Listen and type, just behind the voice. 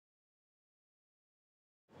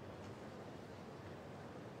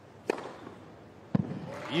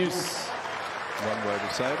Use. One way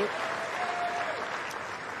to save it.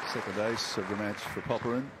 Second ace of the match for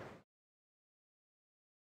Popperin.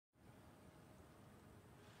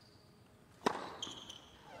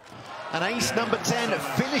 And ace number 10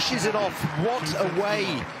 finishes it off. What a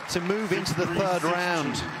way to move into the third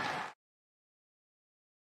round.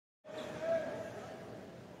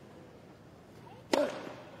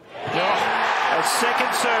 A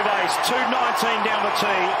second serve ace, 2.19 down the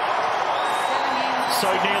tee. So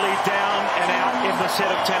nearly down and out in the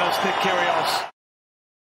set of tennis, Nick Kyrgios.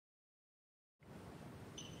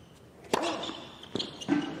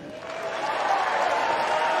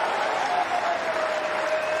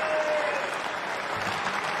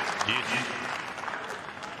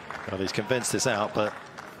 Well, he's convinced this out, but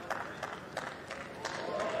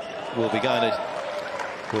we'll be going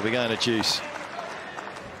to juice.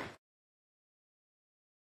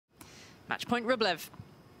 Match point, Rublev.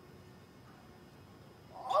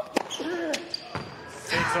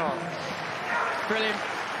 It's on. Brilliant.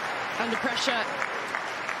 Under pressure.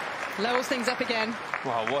 Levels things up again.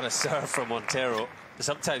 Wow, what a serve from Montero.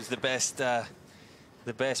 Sometimes the best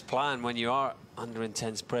plan when you are under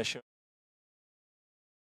intense pressure.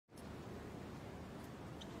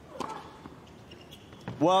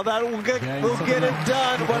 Well, that will get it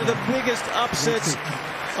done. One of the biggest upsets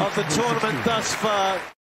of the tournament thus far.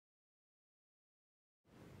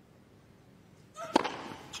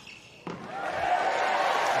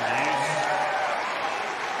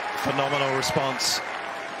 Phenomenal response.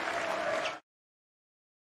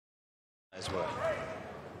 As well.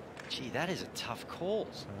 Gee, that is a tough call.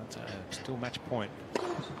 So that's still match point.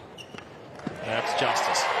 That's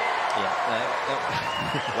justice.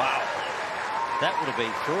 Yeah. Wow. That would have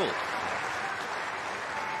been cruel.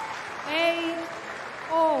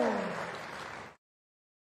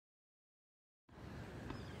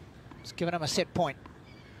 It's given him a set point.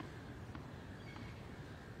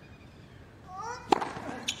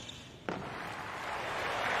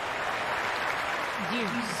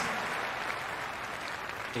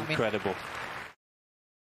 Incredible.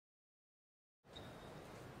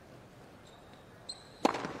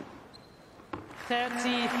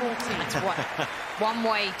 That's one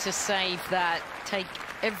way to save that. Take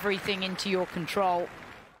everything into your control.